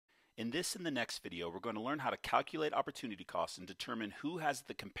In this and the next video, we're going to learn how to calculate opportunity costs and determine who has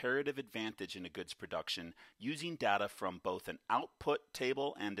the comparative advantage in a goods production using data from both an output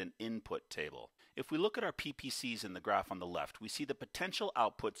table and an input table. If we look at our PPCs in the graph on the left, we see the potential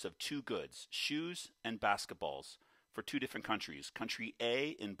outputs of two goods, shoes and basketballs, for two different countries, country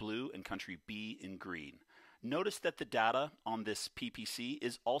A in blue and country B in green. Notice that the data on this PPC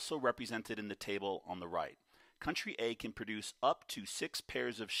is also represented in the table on the right. Country A can produce up to 6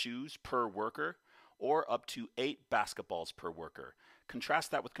 pairs of shoes per worker or up to 8 basketballs per worker. Contrast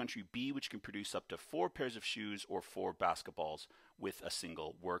that with country B, which can produce up to 4 pairs of shoes or 4 basketballs with a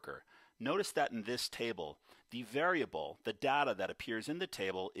single worker. Notice that in this table, the variable, the data that appears in the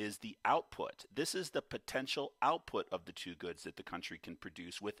table, is the output. This is the potential output of the two goods that the country can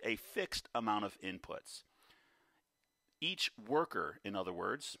produce with a fixed amount of inputs. Each worker, in other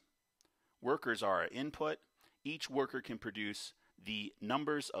words, workers are our input. Each worker can produce the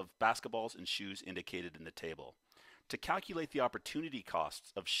numbers of basketballs and shoes indicated in the table. To calculate the opportunity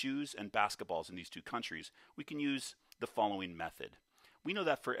costs of shoes and basketballs in these two countries, we can use the following method. We know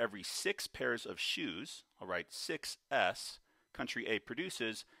that for every 6 pairs of shoes, all right, 6S, country A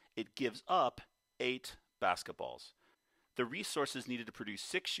produces, it gives up 8 basketballs. The resources needed to produce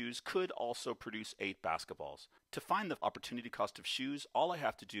 6 shoes could also produce 8 basketballs. To find the opportunity cost of shoes, all I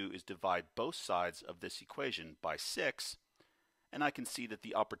have to do is divide both sides of this equation by 6, and I can see that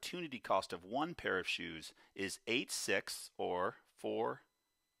the opportunity cost of one pair of shoes is 8/6 or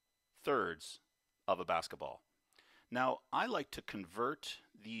 4/3 of a basketball. Now, I like to convert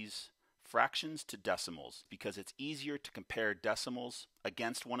these fractions to decimals because it's easier to compare decimals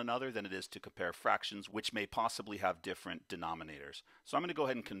against one another than it is to compare fractions which may possibly have different denominators. So I'm going to go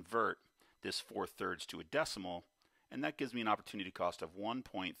ahead and convert this 4/3 to a decimal, and that gives me an opportunity cost of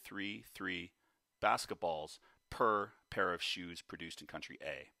 1.33 basketballs per pair of shoes produced in country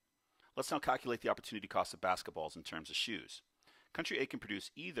A. Let's now calculate the opportunity cost of basketballs in terms of shoes. Country A can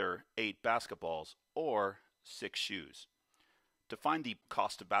produce either 8 basketballs or 6 shoes. To find the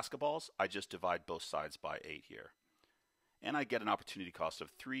cost of basketballs, I just divide both sides by 8 here. And I get an opportunity cost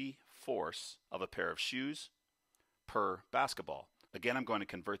of 3/4 of a pair of shoes per basketball. Again, I'm going to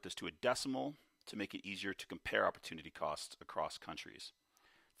convert this to a decimal to make it easier to compare opportunity costs across countries.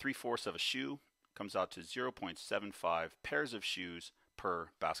 3/4 of a shoe comes out to 0.75 pairs of shoes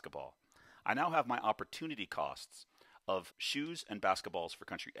per basketball. I now have my opportunity costs of shoes and basketballs for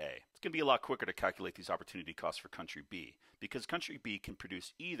country A. It's going to be a lot quicker to calculate these opportunity costs for country B because country B can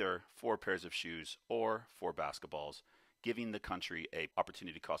produce either 4 pairs of shoes or 4 basketballs, giving the country a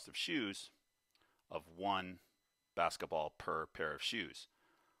opportunity cost of shoes of 1 basketball per pair of shoes.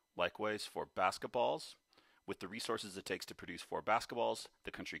 Likewise, for basketballs, with the resources it takes to produce 4 basketballs,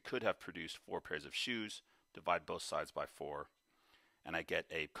 the country could have produced 4 pairs of shoes, divide both sides by 4, and I get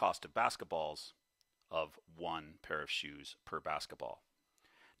a cost of basketballs of 1 pair of shoes per basketball.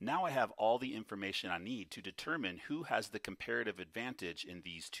 Now I have all the information I need to determine who has the comparative advantage in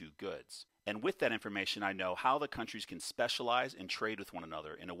these two goods. And with that information, I know how the countries can specialize and trade with one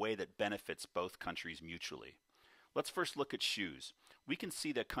another in a way that benefits both countries mutually. Let's first look at shoes. We can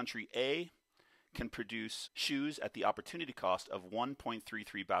see that country A can produce shoes at the opportunity cost of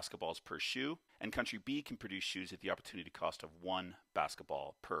 1.33 basketballs per shoe, and country B can produce shoes at the opportunity cost of 1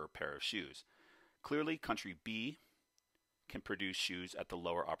 basketball per pair of shoes. Clearly, country B can produce shoes at the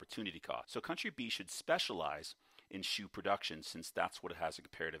lower opportunity cost. So country B should specialize in shoe production since that's what it has a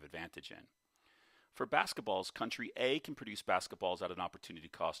comparative advantage in. For basketballs, country A can produce basketballs at an opportunity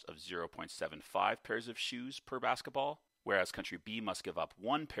cost of 0.75 pairs of shoes per basketball, whereas country B must give up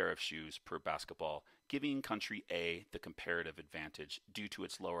 1 pair of shoes per basketball, giving country A the comparative advantage due to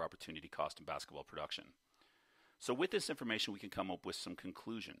its lower opportunity cost in basketball production. So with this information, we can come up with some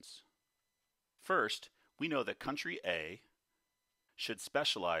conclusions. First, we know that country A should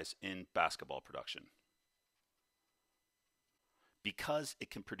specialize in basketball production because it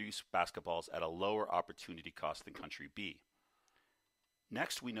can produce basketballs at a lower opportunity cost than country B.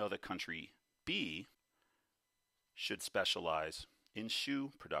 Next, we know that country B should specialize in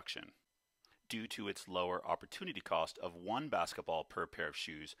shoe production due to its lower opportunity cost of 1 basketball per pair of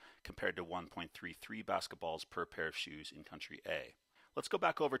shoes compared to 1.33 basketballs per pair of shoes in country A. Let's go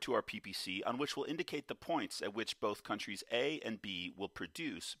back over to our PPC on which will indicate the points at which both countries A and B will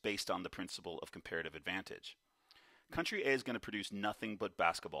produce based on the principle of comparative advantage. Country A is going to produce nothing but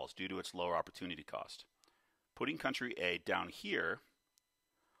basketballs due to its lower opportunity cost, putting country A down here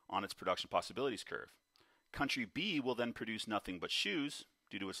on its production possibilities curve. Country B will then produce nothing but shoes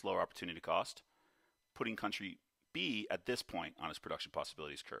due to its lower opportunity cost, putting country B at this point on its production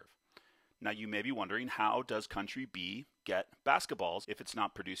possibilities curve. Now you may be wondering, how does country B get basketballs if it's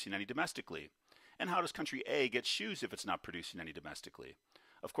not producing any domestically? And how does country A get shoes if it's not producing any domestically?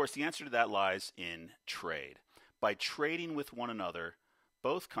 Of course, the answer to that lies in trade. By trading with one another,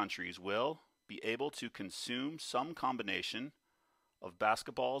 both countries will be able to consume some combination of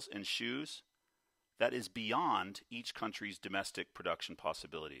basketballs and shoes that is beyond each country's domestic production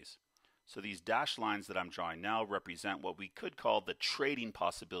possibilities. So these dashed lines that I'm drawing now represent what we could call the trading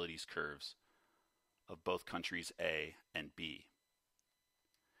possibilities curves of both countries A and B.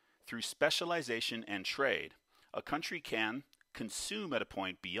 Through specialization and trade, a country can consume at a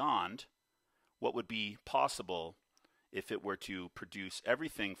point beyond what would be possible if it were to produce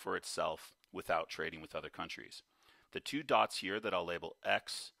everything for itself without trading with other countries. The two dots here that I'll label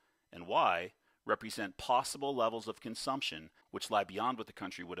X and Y represent possible levels of consumption which lie beyond what the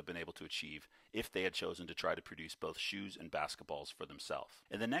country would have been able to achieve if they had chosen to try to produce both shoes and basketballs for themselves.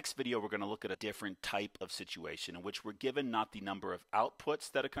 In the next video, we're going to look at a different type of situation in which we're given not the number of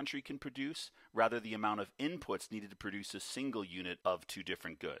outputs that a country can produce, rather the amount of inputs needed to produce a single unit of two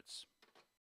different goods.